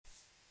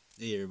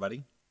Hey,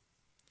 everybody.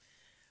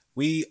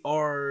 We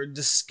are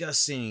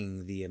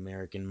discussing The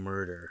American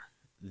Murder,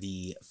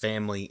 the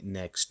Family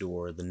Next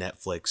Door, the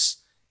Netflix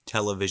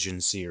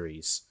television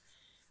series.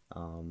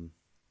 Um,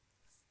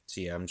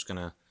 yeah, I'm just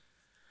gonna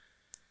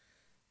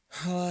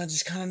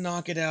just kind of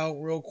knock it out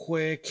real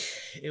quick.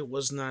 It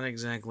was not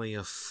exactly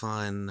a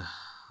fun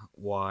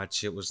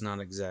watch. It was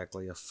not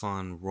exactly a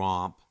fun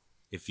romp.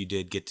 If you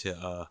did get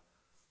to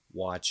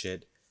watch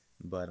it,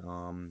 but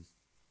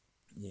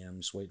yeah, I'm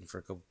just waiting for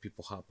a couple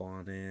people hop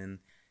on in,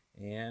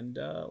 and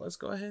let's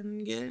go ahead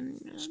and get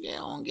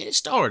it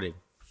started.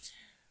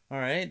 All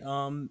right.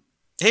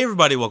 Hey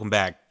everybody, welcome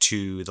back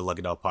to the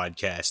Lucky Dog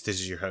Podcast. This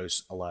is your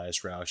host Elias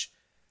Roush.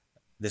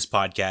 This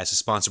podcast is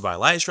sponsored by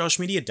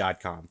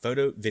EliasRoushMedia.com,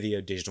 photo, video,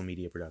 digital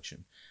media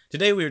production.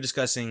 Today we are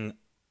discussing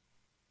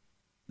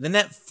the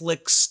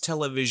Netflix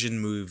television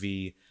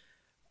movie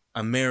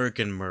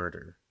American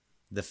Murder: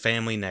 The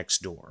Family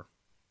Next Door.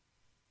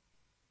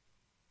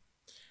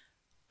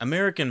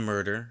 American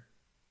Murder: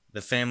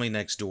 The Family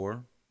Next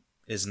Door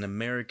is an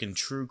American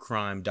true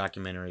crime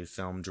documentary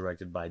film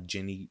directed by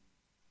Jenny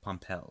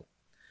Pompeo.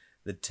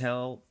 The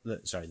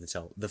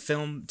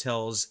film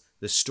tells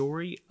the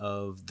story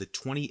of the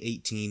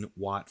 2018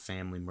 Watt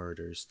family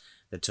murders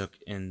that took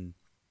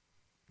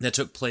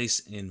place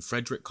in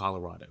Frederick,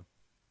 Colorado.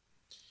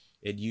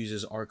 It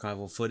uses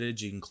archival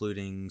footage,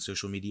 including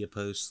social media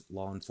posts,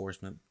 law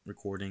enforcement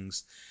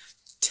recordings,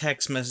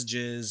 text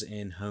messages,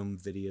 and home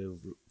video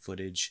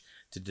footage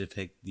to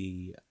depict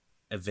the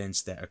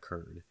events that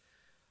occurred.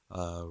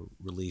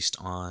 Released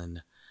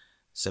on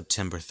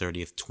September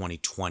 30th,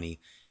 2020.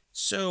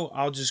 So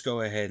I'll just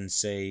go ahead and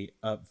say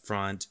up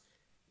front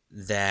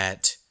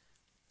that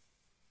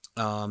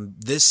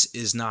this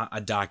is not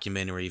a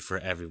documentary for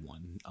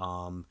everyone.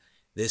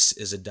 This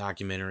is a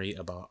documentary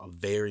about a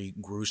very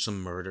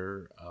gruesome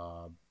murder,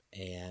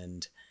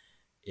 and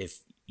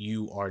if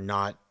you are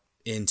not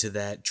into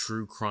that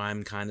true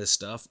crime kind of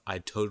stuff, I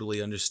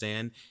totally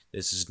understand.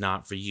 This is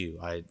not for you.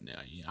 I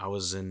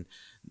was in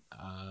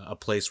a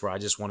place where I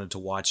just wanted to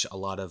watch a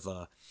lot of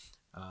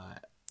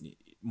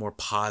more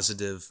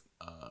positive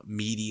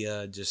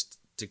media, just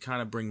to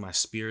kind of bring my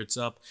spirits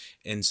up,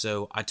 and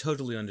so I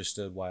totally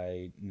understood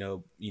why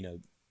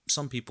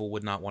some people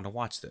would not want to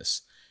watch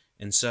this.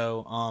 And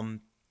so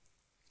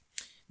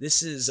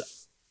this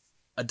is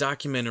a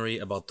documentary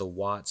about the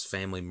Watts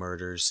family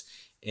murders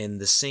in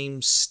the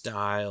same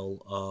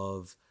style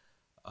of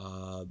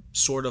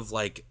sort of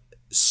like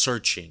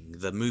Searching.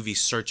 The movie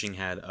Searching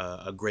had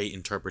a great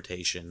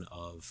interpretation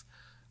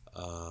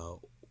uh,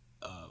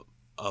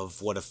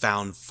 of what a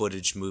found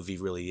footage movie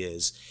really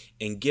is.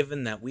 And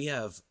given that we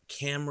have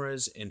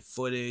cameras and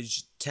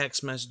footage,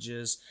 text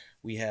messages,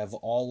 we have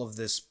all of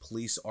this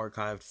police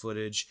archived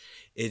footage,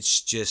 it's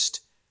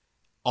just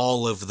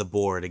all over the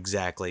board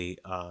exactly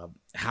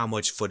how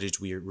much footage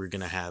we're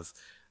going to have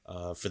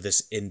for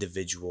this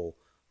individual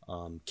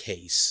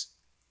case.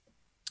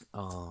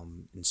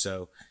 And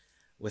so,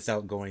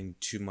 without going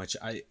too much,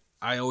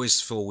 I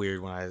always feel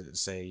weird when I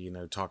say,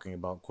 talking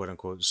about quote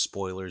unquote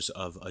spoilers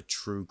of a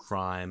true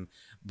crime,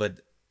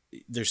 but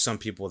there's some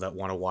people that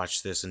want to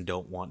watch this and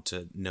don't want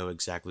to know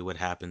exactly what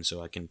happened,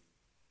 so I can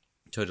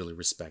totally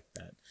respect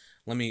that.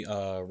 Let me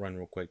run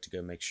real quick to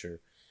go make sure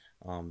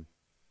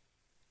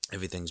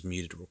everything's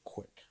muted real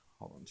quick.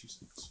 Hold on 2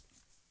 seconds.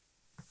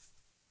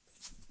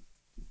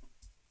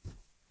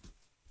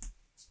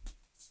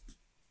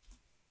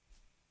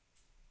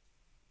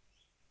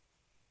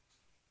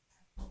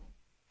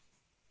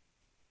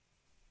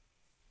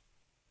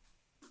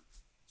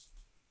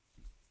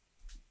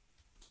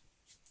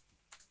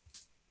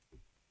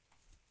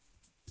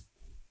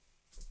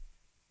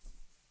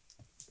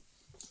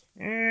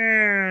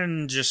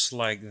 And just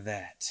like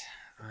that,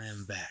 I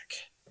am back.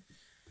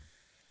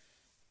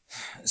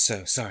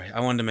 So, sorry, I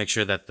wanted to make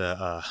sure that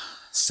the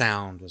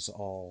sound was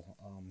all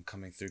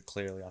coming through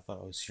clearly. I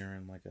thought I was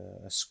hearing like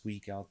a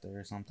squeak out there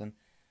or something.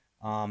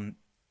 Um,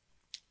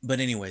 but,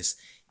 anyways,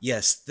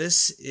 yes,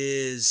 this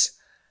is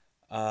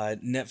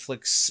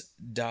Netflix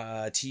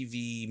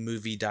TV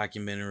movie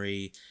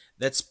documentary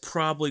that's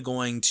probably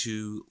going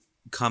to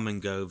come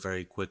and go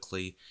very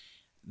quickly.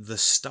 The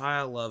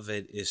style of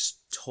it is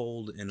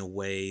told in a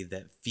way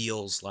that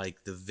feels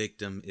like the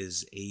victim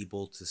is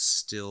able to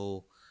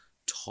still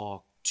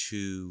talk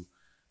to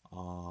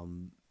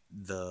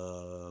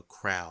the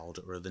crowd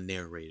or the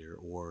narrator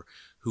or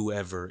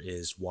whoever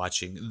is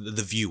watching,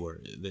 the viewer.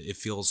 It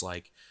feels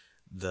like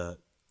the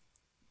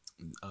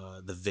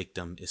the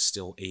victim is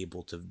still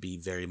able to be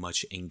very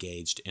much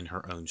engaged in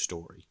her own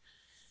story.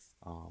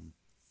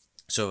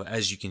 So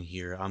as you can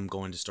hear, I'm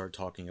going to start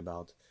talking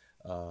about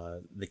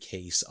the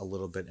case a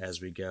little bit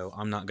as we go.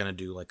 I'm not gonna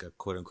do like a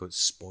quote unquote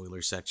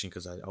spoiler section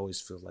because I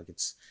always feel like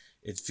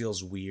it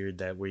feels weird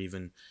that we're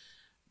even.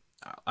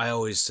 I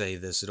always say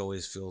this. It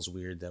always feels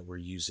weird that we're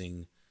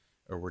using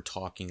or we're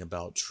talking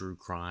about true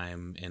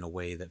crime in a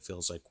way that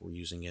feels like we're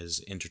using it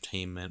as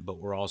entertainment, but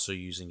we're also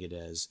using it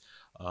as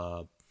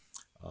uh,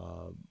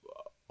 uh,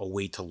 a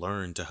way to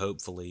learn, to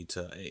hopefully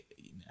to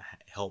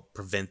help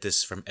prevent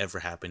this from ever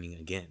happening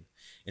again.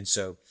 And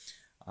so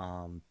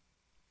um,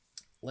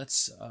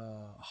 let's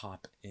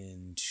hop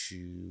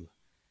into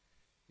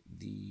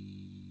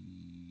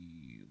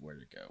the where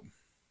to go.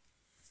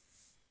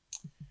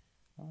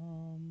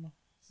 I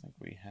think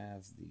we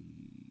have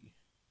the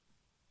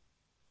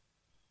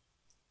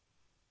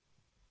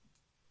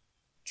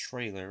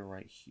trailer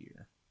right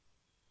here.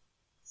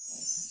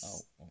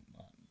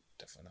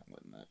 Definitely not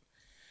letting that.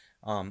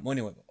 Well,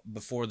 anyway,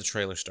 before the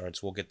trailer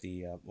starts, we'll get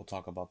the we'll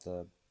talk about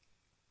the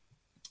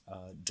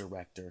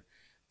director.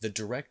 The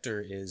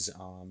director is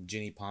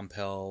Jenny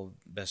Pompel,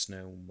 best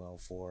known well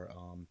for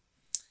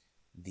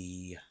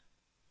the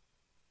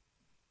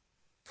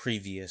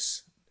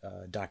previous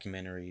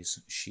documentaries.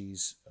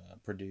 She's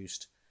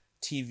produced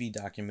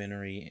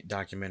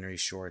documentary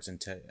shorts, and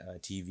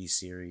TV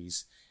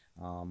series.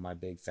 My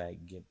Big Fat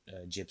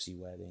Gypsy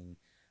Wedding,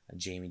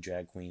 Jamie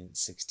Drag Queen at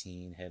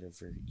 16, Head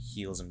Over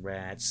Heels and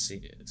Rats,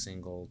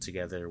 Single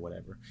Together,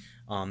 whatever.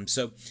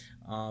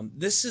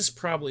 This is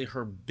probably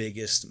her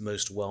biggest,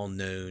 most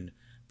well-known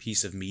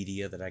piece of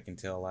media that I can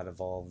tell out of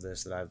all of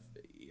this that I've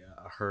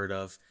heard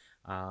of.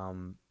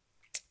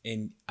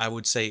 And I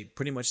would say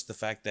pretty much the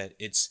fact that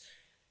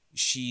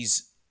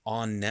she's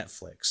on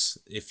Netflix.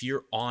 If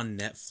you're on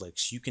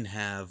Netflix, you can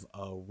have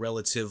a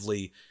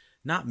relatively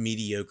not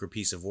mediocre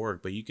piece of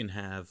work, but you can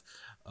have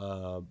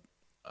a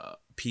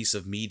piece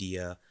of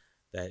media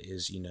that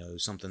is,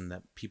 something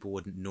that people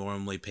wouldn't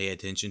normally pay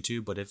attention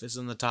to. But if it's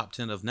in the top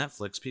 10 of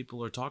Netflix,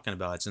 people are talking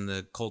about it. It's in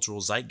the cultural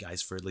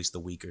zeitgeist for at least a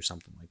week or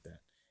something like that.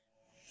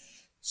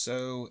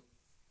 So,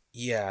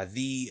 yeah,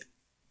 the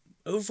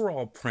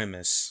overall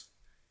premise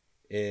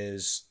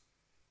is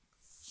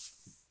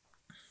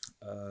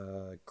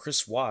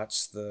Chris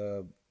Watts,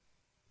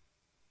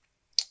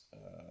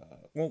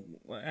 well,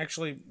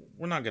 actually,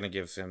 we're not going to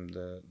give him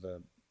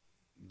the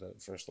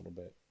first little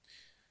bit.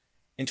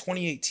 In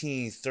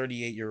 2018,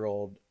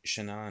 38-year-old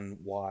Shannon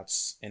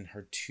Watts and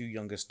her two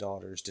youngest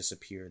daughters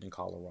disappeared in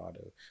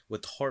Colorado,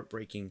 with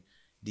heartbreaking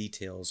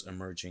details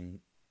emerging.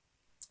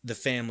 The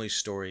family's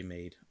story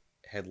made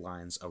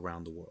headlines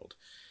around the world.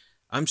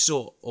 I'm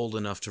still old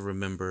enough to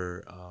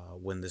remember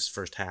when this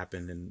first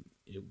happened, and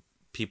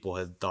people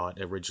had thought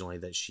originally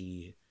that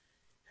she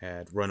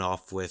had run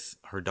off with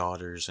her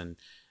daughters, and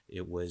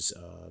it was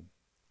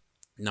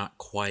not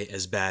quite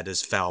as bad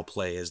as foul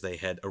play as they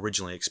had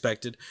originally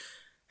expected.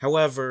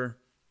 However,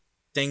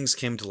 things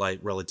came to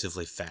light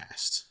relatively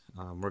fast.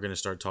 We're going to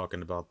start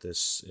talking about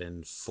this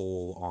in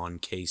full-on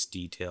case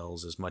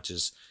details as much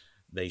as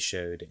they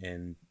showed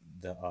in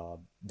the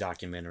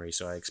documentary.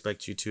 So I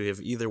expect you to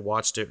have either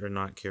watched it or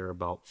not care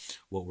about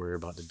what we're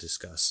about to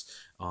discuss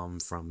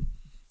from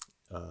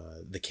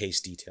the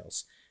case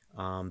details.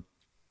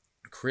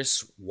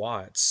 Chris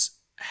Watts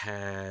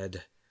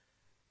had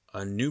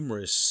a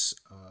numerous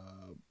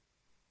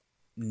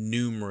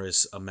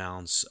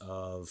amounts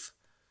of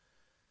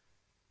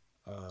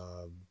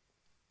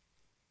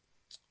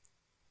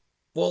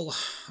well,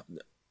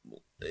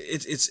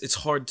 it's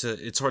hard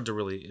to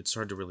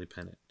really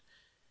pin it.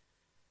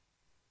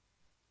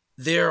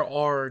 There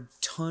are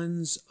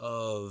tons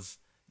of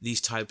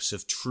these types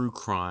of true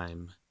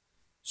crime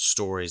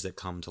stories that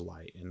come to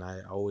light, and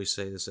I always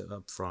say this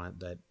up front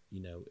that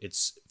it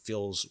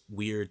feels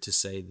weird to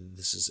say that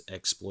this is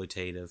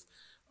exploitative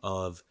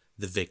of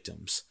the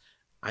victims.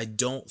 I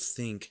don't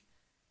think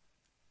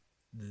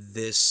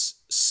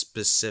this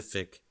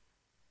specific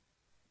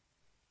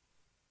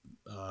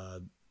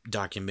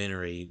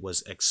documentary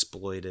was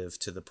exploitive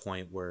to the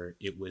point where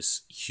it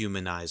was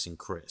humanizing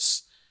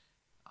Chris.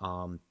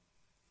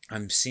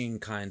 I'm seeing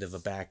kind of a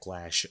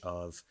backlash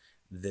of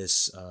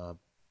this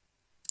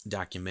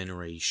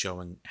documentary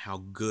showing how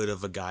good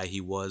of a guy he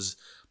was,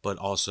 but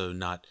also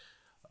not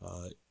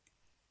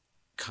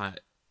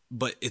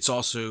but it's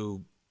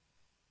also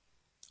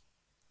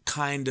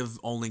kind of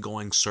only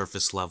going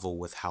surface level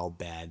with how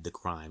bad the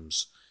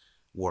crimes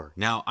were.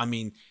 Now, I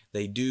mean,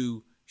 they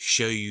do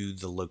show you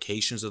the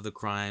locations of the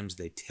crimes,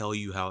 they tell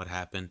you how it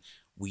happened.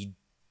 We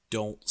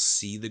don't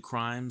see the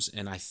crimes,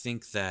 and I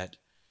think that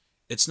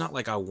it's not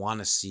like I want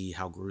to see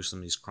how gruesome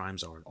these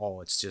crimes are at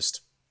all.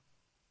 It's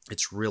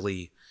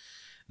really,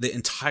 the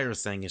entire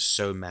thing is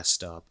so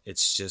messed up. It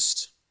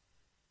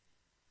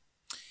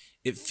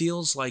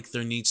feels like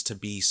there needs to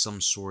be some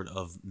sort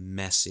of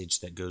message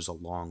that goes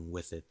along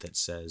with it that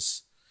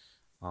says,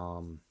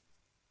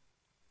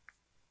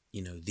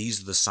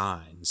 these are the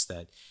signs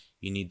that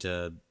you need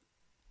to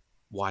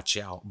watch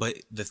out. But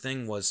the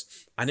thing was,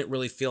 I didn't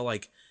really feel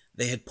like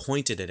they had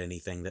pointed at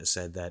anything that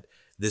said that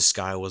this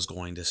guy was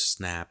going to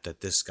snap,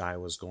 that this guy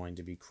was going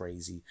to be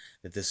crazy,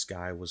 that this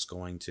guy was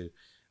going to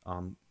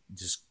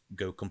just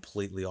go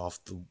completely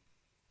off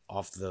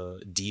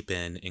the deep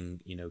end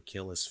and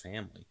kill his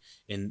family,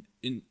 and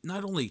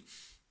not only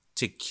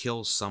to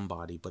kill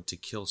somebody, but to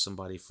kill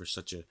somebody for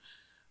such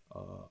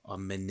a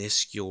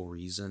minuscule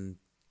reason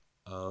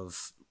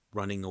of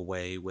running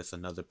away with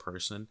another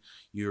person.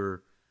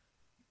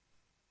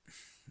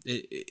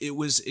 it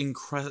was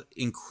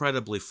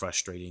incredibly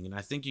frustrating, and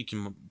I think you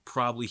can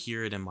probably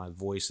hear it in my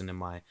voice and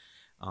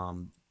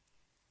um,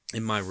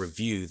 in my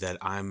review that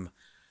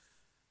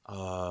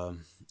uh,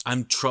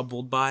 I'm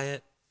troubled by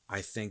it.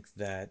 I think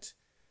that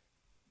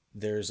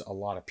there's a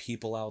lot of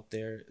people out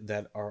there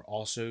that are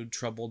also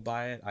troubled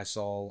by it. I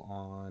saw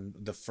on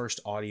the first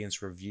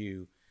audience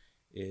review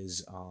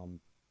is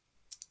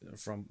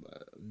from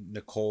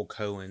Nicole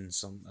Cohen,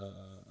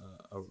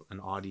 an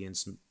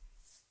audience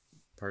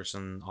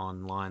person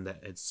online, that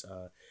it's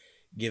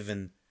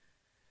given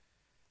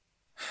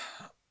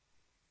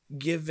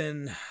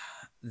given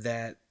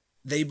that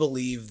they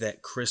believe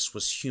that Chris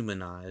was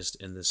humanized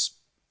in this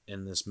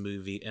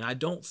movie, and I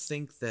don't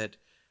think that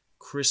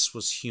Chris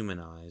was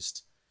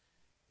humanized.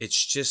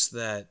 It's just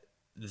that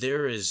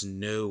there is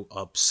no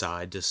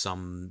upside to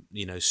some,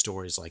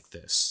 stories like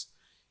this.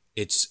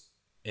 It's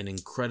an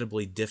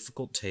incredibly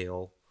difficult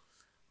tale.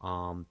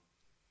 Um,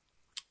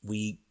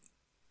 we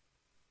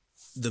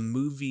the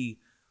movie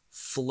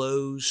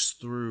flows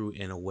through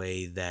in a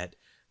way that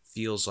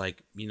feels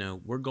like,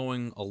 we're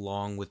going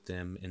along with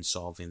them and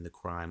solving the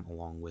crime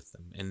along with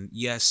them. And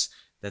yes,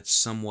 that's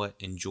somewhat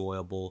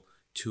enjoyable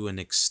to an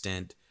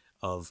extent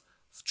of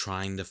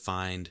trying to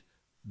find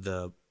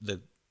the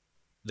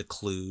the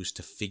clues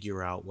to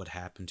figure out what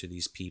happened to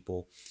these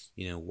people.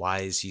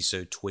 Why is he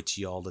so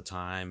twitchy all the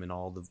time and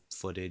all the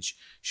footage?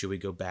 Should we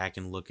go back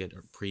and look at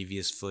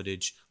previous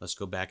footage? Let's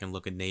go back and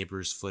look at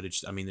neighbors'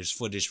 footage. I mean, there's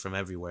footage from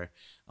everywhere.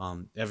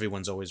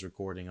 Everyone's always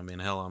recording. I mean,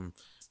 hell, I'm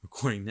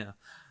recording now.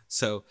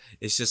 So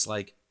it's just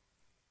like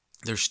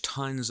there's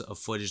tons of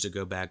footage to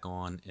go back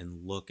on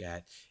and look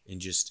at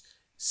and just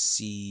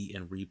see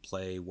and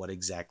replay what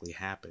exactly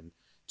happened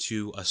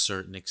to a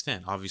certain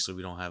extent. Obviously,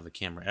 we don't have a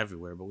camera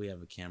everywhere, but we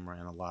have a camera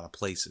in a lot of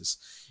places.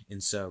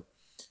 And so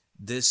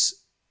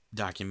this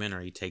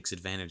documentary takes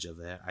advantage of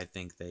that. I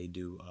think they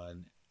do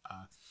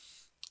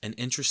an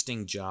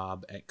interesting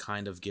job at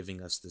kind of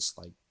giving us this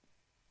like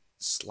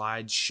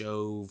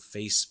slideshow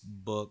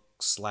Facebook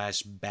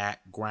 /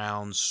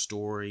 background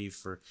story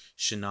for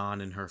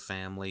Shannon and her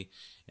family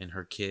and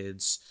her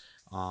kids.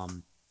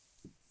 And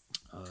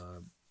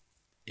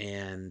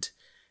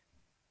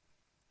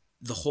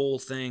the whole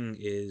thing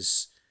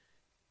is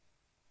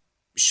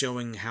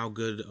showing how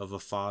good of a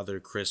father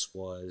Chris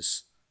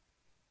was,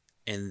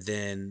 and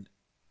then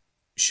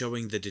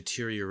showing the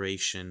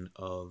deterioration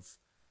of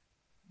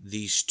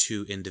these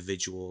two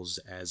individuals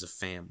as a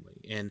family.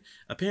 And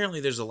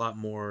apparently there's a lot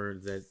more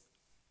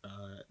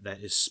that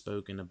is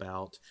spoken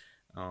about.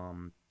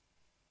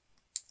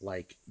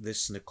 Like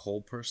this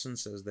Nicole person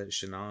says that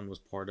Shannon was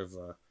part of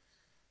a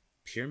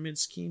pyramid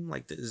scheme.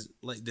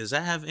 Does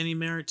that have any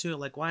merit to it?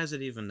 Like, why is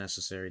it even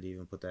necessary to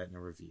even put that in a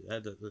review?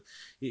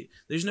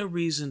 There's no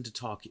reason to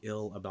talk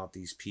ill about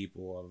these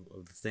people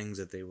of the things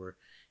that they were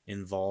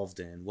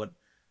involved in. What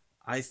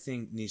I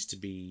think needs to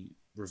be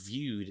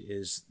reviewed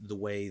is the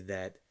way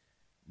that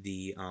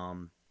the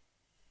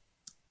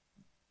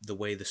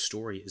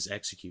story is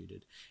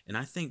executed. And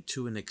I think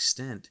to an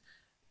extent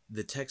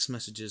the text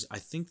messages, I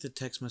think the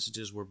text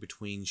messages were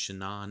between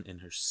Shannon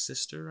and her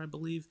sister, I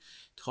believe,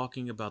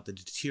 talking about the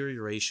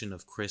deterioration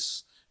of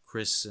Chris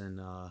and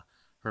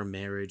her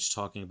marriage,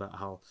 talking about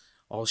how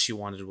all she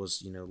wanted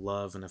was,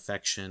 love and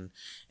affection.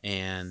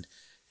 And,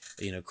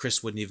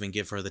 Chris wouldn't even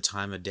give her the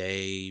time of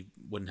day,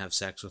 wouldn't have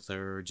sex with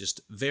her.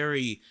 Just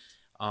very,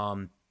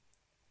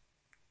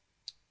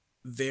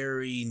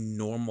 very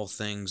normal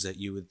things that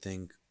you would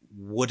think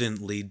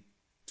wouldn't lead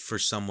for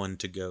someone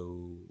to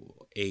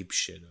go ape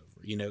shit over.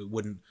 It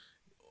wouldn't.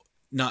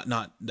 Not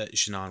that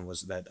Shannon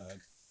was that.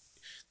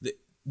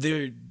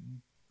 There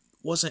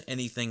wasn't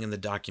anything in the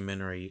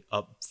documentary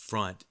up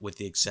front, with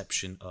the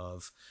exception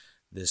of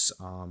this,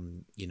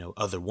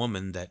 other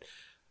woman that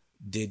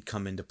did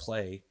come into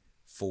play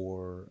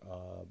for,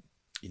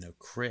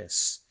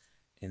 Chris,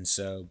 and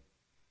so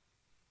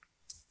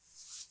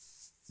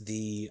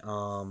the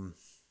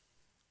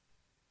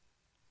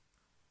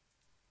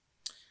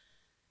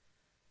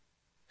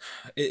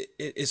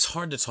it's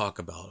hard to talk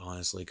about,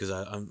 honestly, because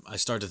I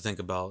start to think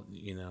about,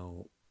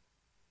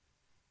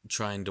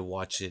 trying to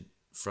watch it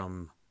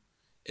from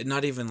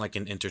not even like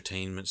an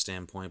entertainment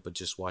standpoint, but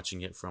just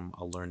watching it from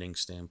a learning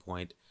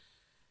standpoint.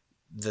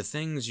 The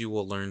things you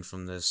will learn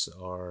from this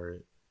are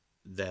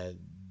that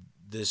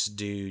this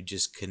dude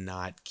just could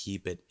not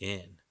keep it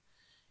in.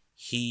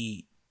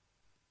 He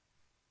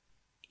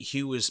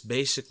was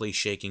basically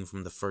shaking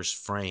from the first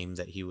frame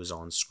that he was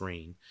on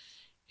screen,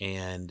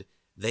 and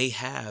they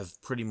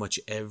have pretty much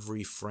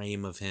every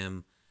frame of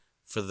him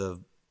for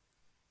the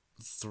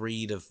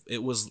 3 to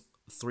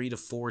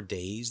 4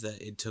 days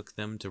that it took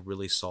them to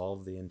really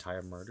solve the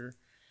entire murder.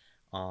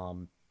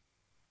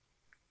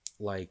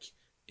 Like,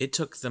 it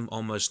took them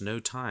almost no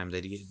time.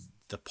 They did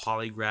the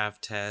polygraph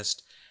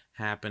test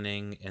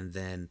happening, and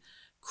then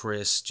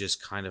Chris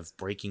just kind of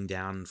breaking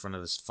down in front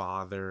of his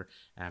father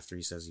after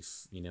he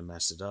says he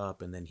messed it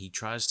up, and then he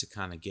tries to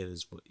kind of get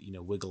his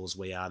wiggle his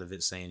way out of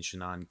it, saying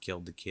Shannon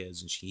killed the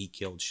kids and he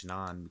killed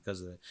Shannon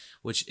because of it,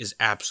 which is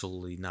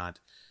absolutely not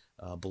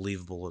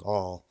believable at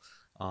all.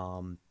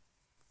 and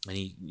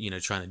he,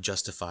 trying to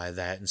justify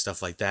that and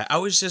stuff like that. I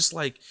was just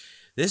like,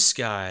 this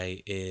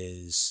guy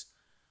is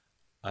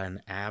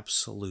an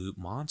absolute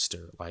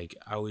monster. Like,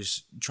 I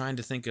was trying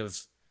to think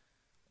of,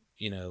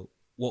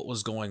 what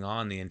was going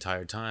on the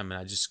entire time,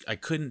 and I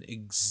couldn't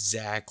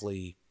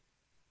exactly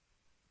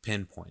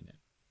pinpoint it.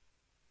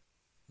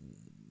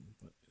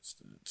 What is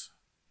that?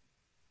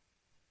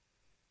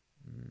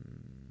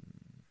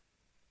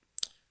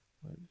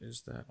 What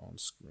is that on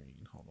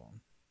screen? Hold on.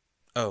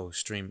 Oh,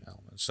 Stream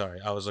Elements. Sorry,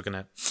 I was looking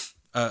at.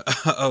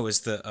 Oh, it's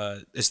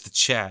the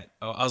chat.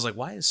 Oh, I was like,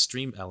 why is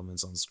Stream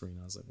Elements on screen?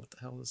 I was like, what the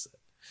hell is that?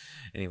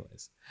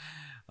 Anyways,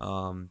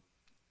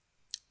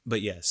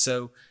 but yeah.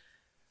 So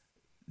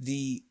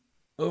the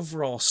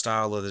overall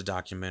style of the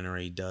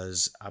documentary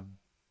does,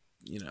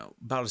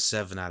 about a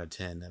 7 out of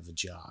 10 of a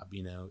job.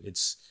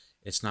 It's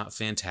not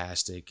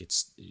fantastic.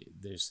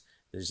 There's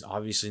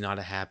obviously not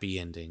a happy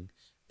ending.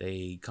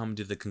 They come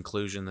to the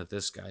conclusion that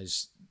this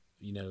guy's,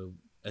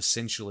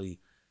 essentially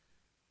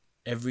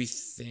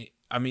everything.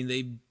 I mean,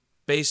 they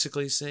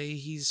basically say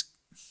he's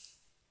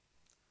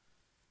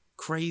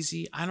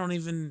crazy. I don't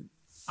even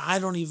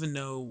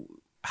know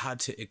how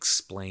to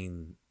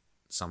explain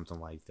something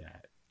like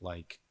that.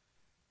 Like,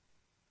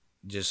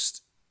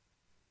 just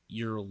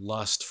your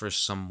lust for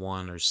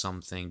someone or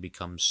something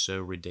becomes so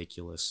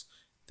ridiculous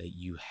that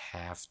you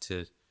have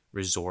to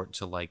resort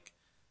to like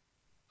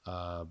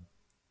a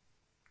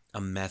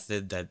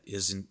method that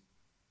isn't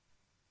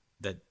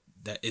that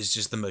is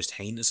just the most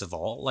heinous of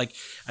all. Like,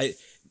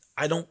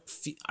 I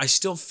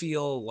still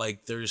feel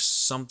like there's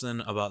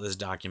something about this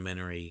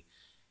documentary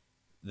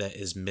that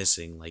is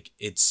missing. Like,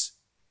 it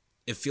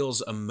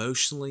feels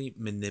emotionally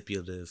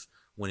manipulative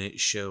when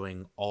it's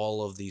showing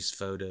all of these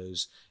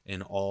photos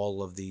and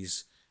all of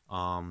these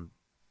Facebook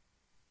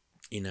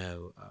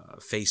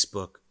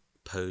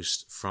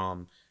posts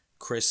from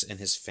Chris and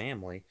his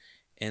family,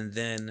 and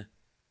then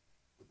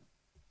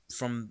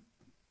from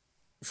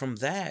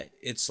that,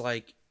 it's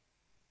like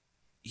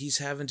he's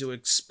having to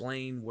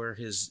explain where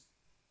his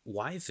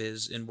wife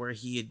is and where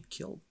he had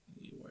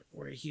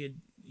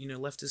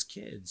left his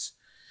kids.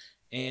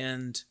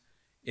 And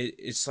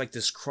it's like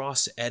this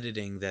cross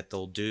editing that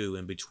they'll do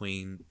in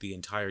between the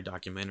entire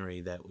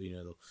documentary, that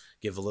they'll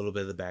give a little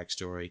bit of the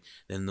backstory,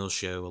 then they'll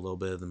show a little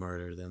bit of the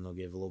murder, then they'll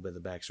give a little bit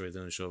of the backstory,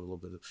 then they'll show a little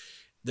bit of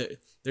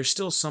there's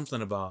still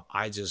something about,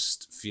 I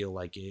just feel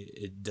like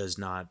it does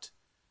not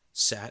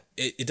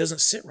it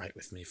doesn't sit right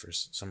with me for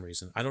some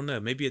reason. I don't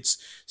know. Maybe it's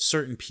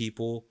certain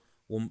people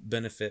will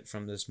benefit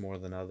from this more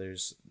than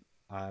others.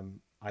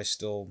 I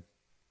still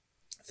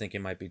think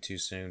it might be too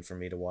soon for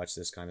me to watch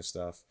this kind of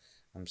stuff.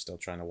 I'm still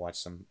trying to watch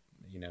some,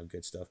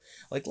 good stuff.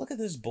 Like, look at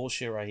this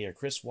bullshit right here.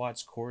 Chris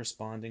Watts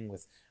corresponding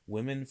with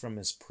women from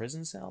his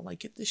prison cell. Like,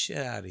 get this shit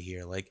out of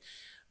here. Like,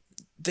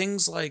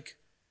 things like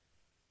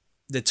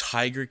the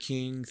Tiger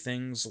King,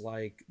 things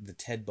like the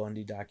Ted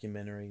Bundy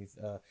documentary,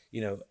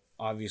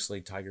 obviously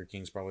Tiger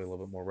King's probably a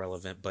little bit more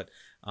relevant, but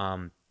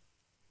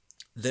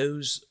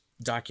those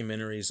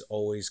documentaries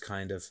always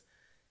kind of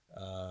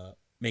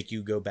make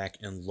you go back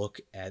and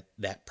look at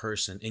that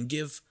person and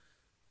give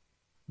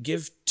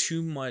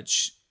too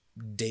much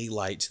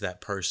daylight to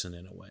that person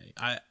in a way.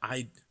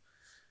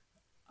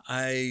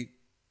 I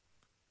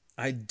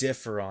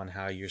differ on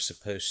how you're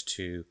supposed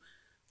to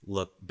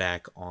look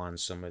back on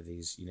some of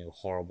these,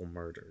 horrible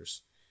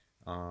murders.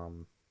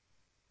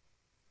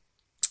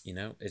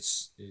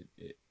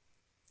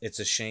 It's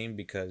a shame,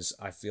 because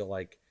I feel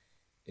like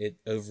it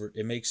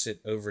makes it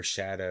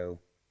overshadow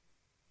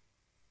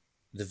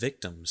the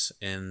victims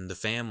and the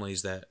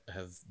families that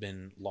have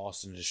been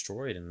lost and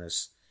destroyed in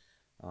this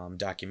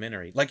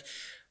documentary. Like,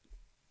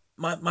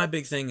 my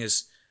big thing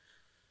is,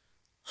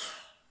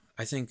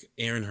 I think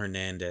Aaron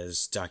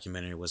Hernandez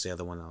documentary was the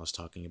other one I was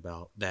talking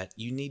about, that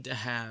you need to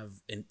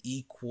have an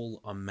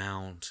equal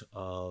amount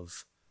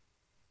of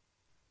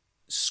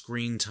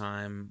screen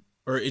time,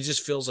 or it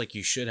just feels like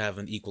you should have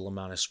an equal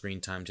amount of screen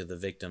time to the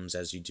victims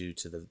as you do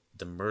to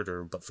the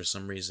murder. But for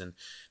some reason,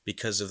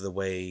 because of the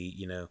way,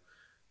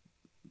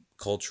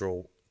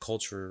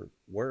 culture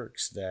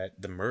works,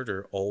 that the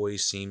murder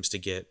always seems to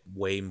get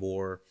way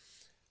more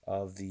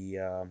of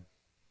the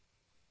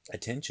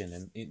attention,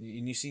 and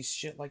you see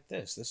shit like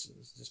this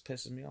just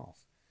pisses me off.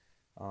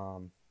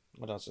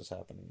 What else is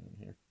happening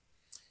in here?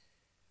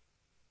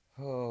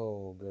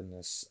 Oh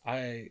goodness,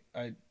 I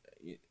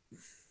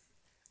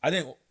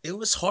didn't. It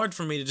was hard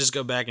for me to just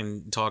go back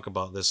and talk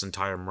about this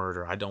entire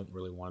murder. I don't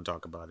really want to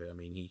talk about it. I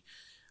mean,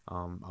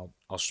 I'll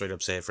straight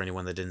up say it for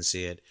anyone that didn't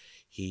see it.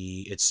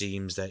 It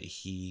seems that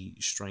he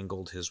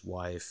strangled his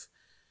wife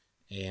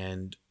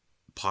and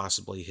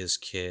possibly his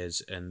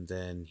kids, and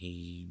then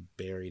he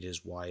buried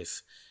his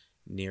wife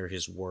near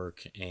his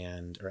work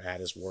or at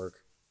his work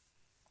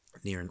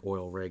near an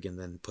oil rig, and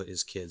then put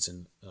his kids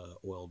in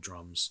oil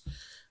drums.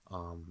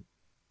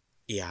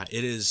 Yeah,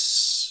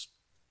 it's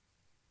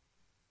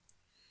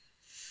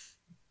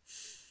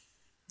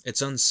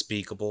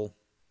unspeakable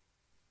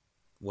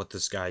what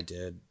this guy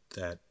did.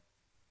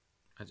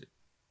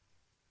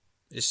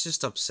 It's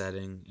just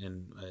upsetting,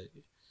 and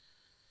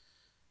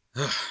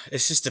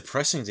It's just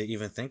depressing to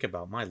even think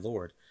about. My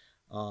lord,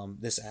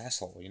 this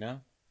asshole, you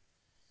know.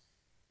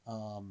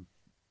 Um,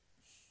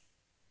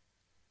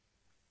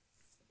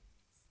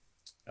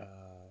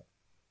 uh,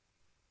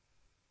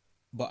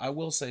 but I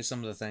will say some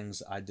of the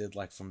things I did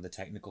like from the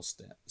technical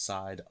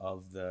side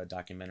of the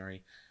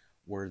documentary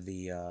were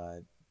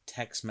the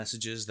text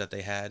messages that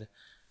they had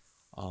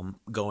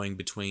going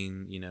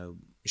between,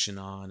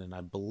 Shannon and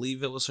I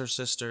believe it was her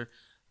sister.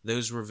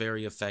 Those were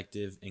very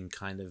effective in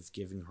kind of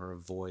giving her a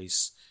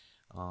voice.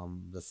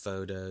 The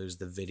photos,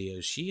 the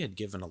videos. She had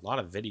given a lot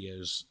of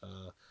videos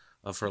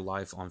of her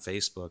life on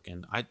Facebook,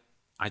 and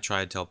I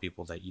try to tell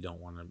people that you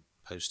don't want to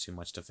post too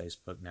much to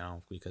Facebook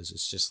now because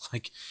it's just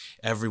like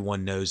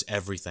everyone knows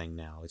everything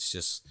now. It's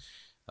just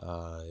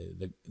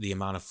the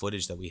amount of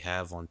footage that we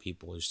have on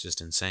people is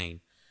just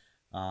insane.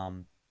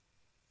 Um,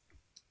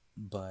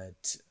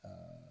 but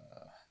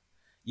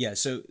yeah,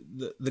 so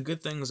the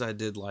good things I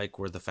did like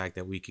were the fact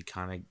that we could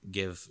kind of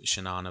give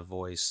Shannon a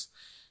voice.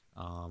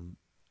 Um,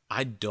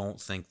 I don't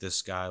think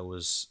this guy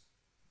was.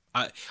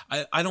 I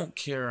don't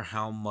care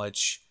how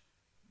much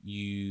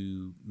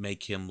you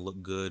make him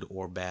look good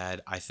or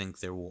bad. I think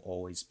there will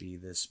always be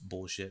this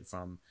bullshit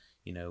from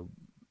you know,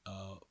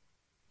 uh,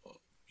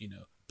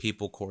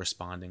 people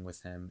corresponding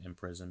with him in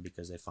prison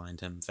because they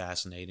find him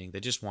fascinating. They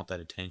just want that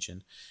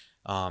attention.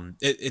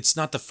 It's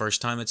not the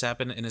first time it's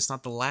happened, and it's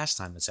not the last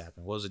time it's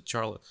happened. What was it,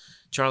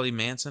 Charlie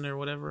Manson or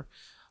whatever?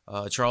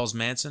 Charles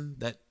Manson.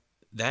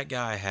 That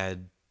guy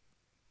had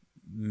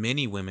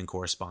many women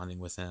corresponding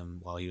with him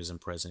while he was in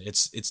prison.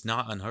 It's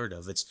not unheard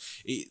of.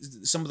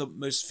 Some of the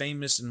most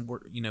famous and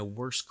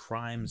worst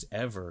crimes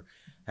ever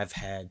have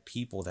had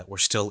people that were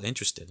still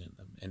interested in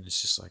them, and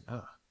it's just like,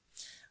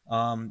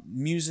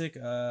 music.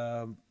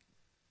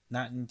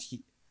 Not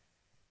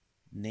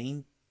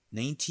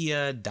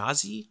Naintia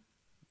Dazi,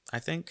 I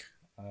think.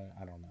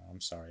 I don't know.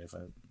 I'm sorry if I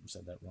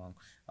said that wrong.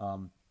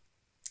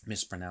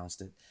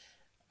 Mispronounced it.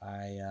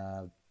 I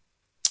uh,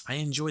 I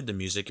enjoyed the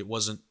music. It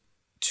wasn't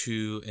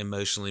too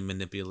emotionally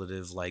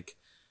manipulative like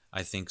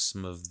I think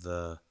some of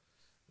the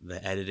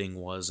editing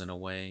was in a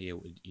way.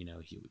 It would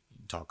he would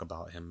talk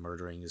about him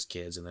murdering his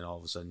kids and then all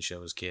of a sudden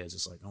show his kids.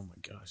 It's like, oh my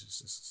gosh, it's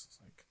just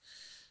like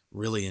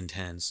really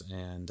intense.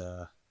 And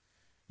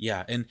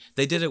yeah, and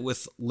they did it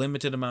with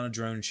limited amount of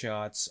drone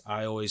shots.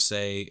 I always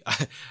say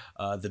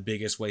the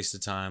biggest waste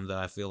of time that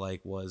I feel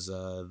like was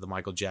the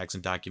Michael Jackson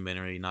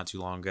documentary not too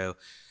long ago.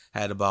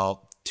 Had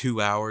about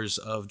 2 hours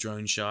of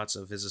drone shots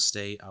of his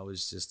estate. I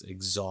was just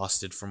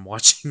exhausted from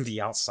watching the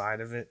outside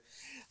of it.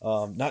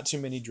 Not too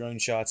many drone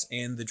shots,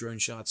 and the drone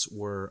shots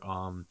were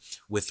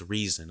with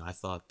reason. I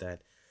thought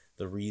that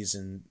the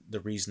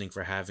reasoning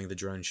for having the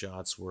drone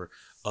shots were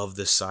of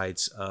the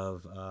sites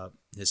of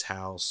his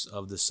house,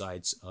 of the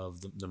sites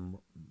of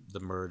the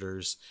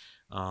murders,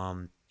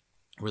 um,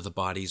 where the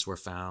bodies were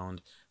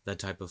found, that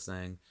type of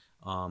thing.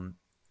 Um,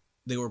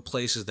 they were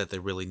places that they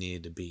really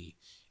needed to be.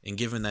 And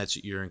given that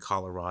you're in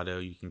Colorado,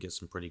 you can get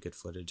some pretty good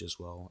footage as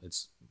well.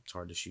 It's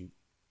hard to shoot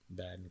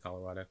bad in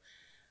Colorado.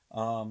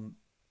 Um,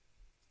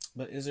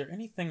 but is there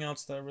anything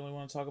else that I really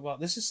want to talk about?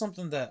 This is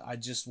something that I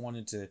just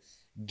wanted to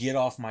get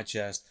off my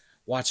chest,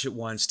 watch it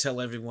once,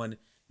 tell everyone,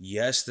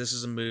 yes, this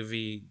is a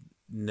movie.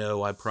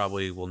 No, I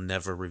probably will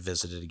never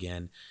revisit it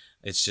again.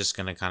 It's just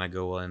going to kind of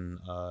go in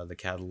the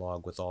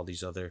catalog with all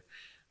these other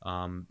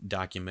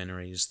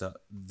documentaries.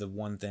 The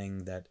one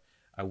thing that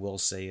I will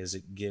say is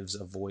it gives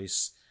a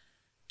voice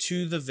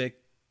to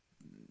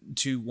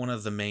to one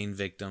of the main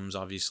victims,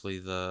 obviously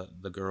the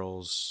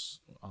girls,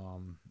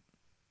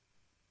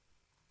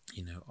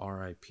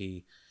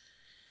 R.I.P.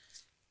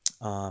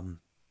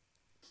 Um,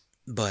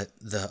 but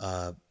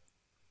the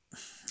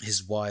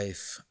his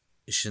wife,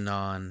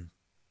 Shannon,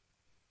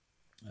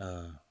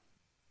 uh,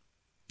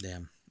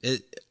 damn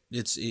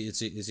it's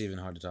even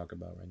hard to talk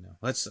about right now.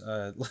 Let's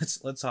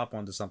hop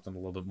on to something a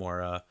little bit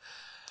more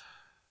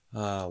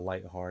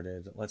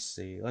lighthearted. Let's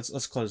see.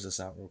 Let's close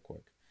this out real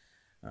quick.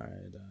 All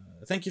right.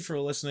 Thank you for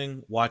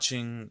listening,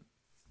 watching,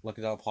 Look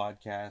It Up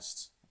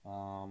podcast.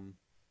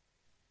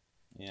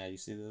 Yeah, you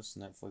see this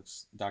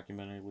Netflix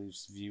documentary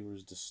leaves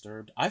viewers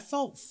disturbed. I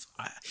felt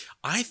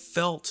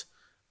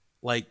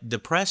like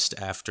depressed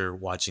after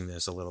watching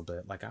this a little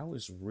bit. Like I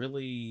was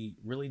really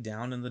really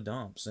down in the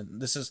dumps,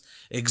 and this is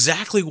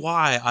exactly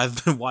why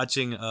I've been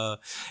watching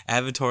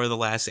Avatar: The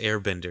Last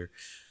Airbender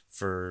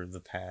for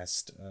the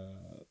past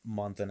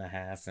month and a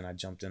half, and I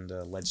jumped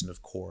into Legend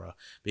of Korra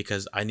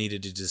because I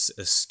needed to just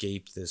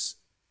escape this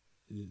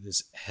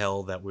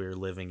hell that we're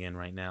living in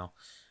right now.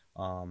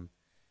 Um,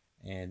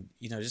 and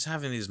just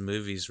having these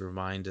movies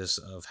remind us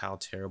of how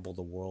terrible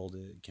the world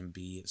it can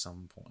be at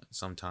some point.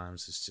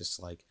 Sometimes it's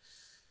just like,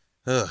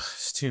 ugh,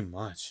 it's too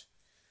much.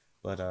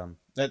 But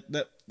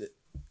that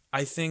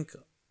I think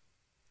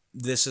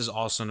this is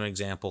also an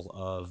example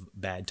of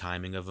bad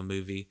timing of a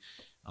movie.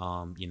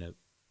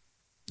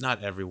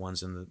 Not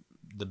everyone's in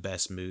the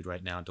best mood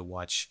right now to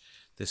watch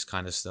this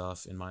kind of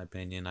stuff. In my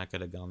opinion, I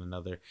could have gone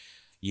another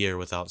year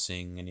without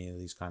seeing any of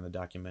these kind of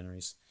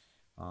documentaries.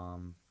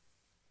 Um,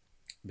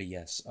 But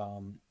yes,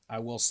 I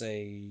will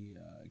say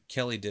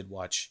Kelly did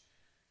watch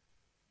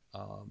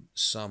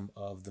some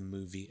of the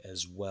movie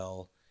as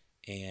well,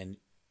 and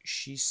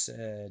she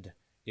said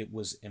it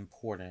was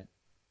important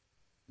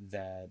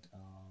that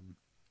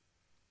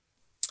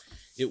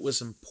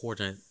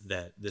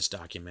this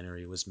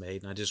documentary was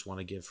made, and I just want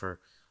to give her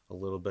a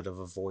little bit of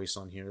a voice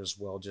on here as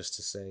well, just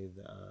to say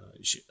that,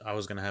 I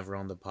was going to have her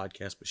on the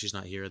podcast, but she's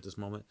not here at this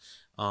moment.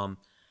 Um,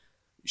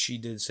 she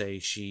did say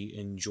she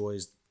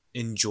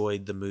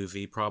enjoyed the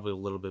movie probably a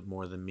little bit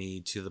more than me,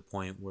 to the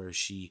point where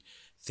she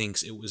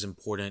thinks it was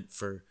important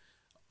for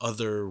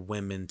other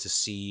women to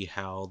see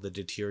how the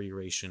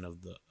deterioration of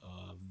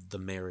the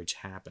marriage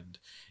happened,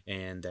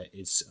 and that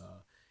it's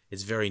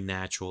very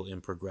natural in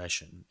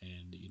progression,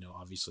 and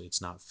obviously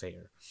it's not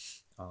fair.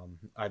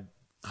 I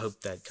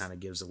hope that kind of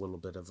gives a little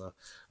bit of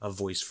a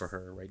voice for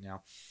her right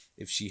now.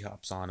 If she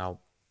hops on,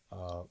 I'll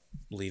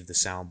leave the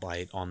sound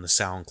bite on the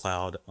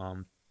SoundCloud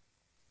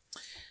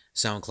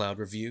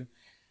review.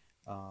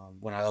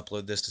 When I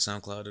upload this to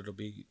SoundCloud, it'll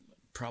be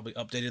probably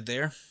updated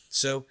there.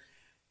 So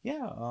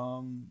yeah,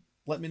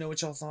 let me know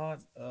what y'all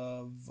thought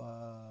of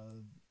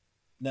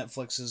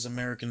Netflix's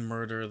American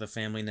Murder, The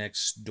Family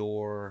Next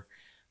Door.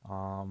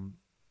 Um,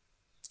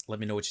 Let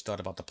me know what you thought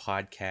about the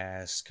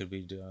podcast. Could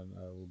we do a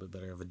little bit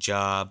better of a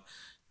job?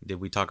 Did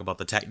we talk about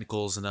the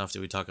technicals enough? Did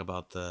we talk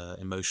about the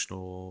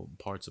emotional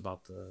parts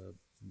about the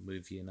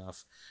movie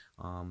enough?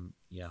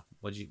 Yeah,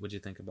 what'd you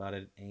think about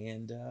it?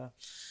 And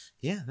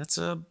yeah, that's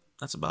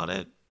about it.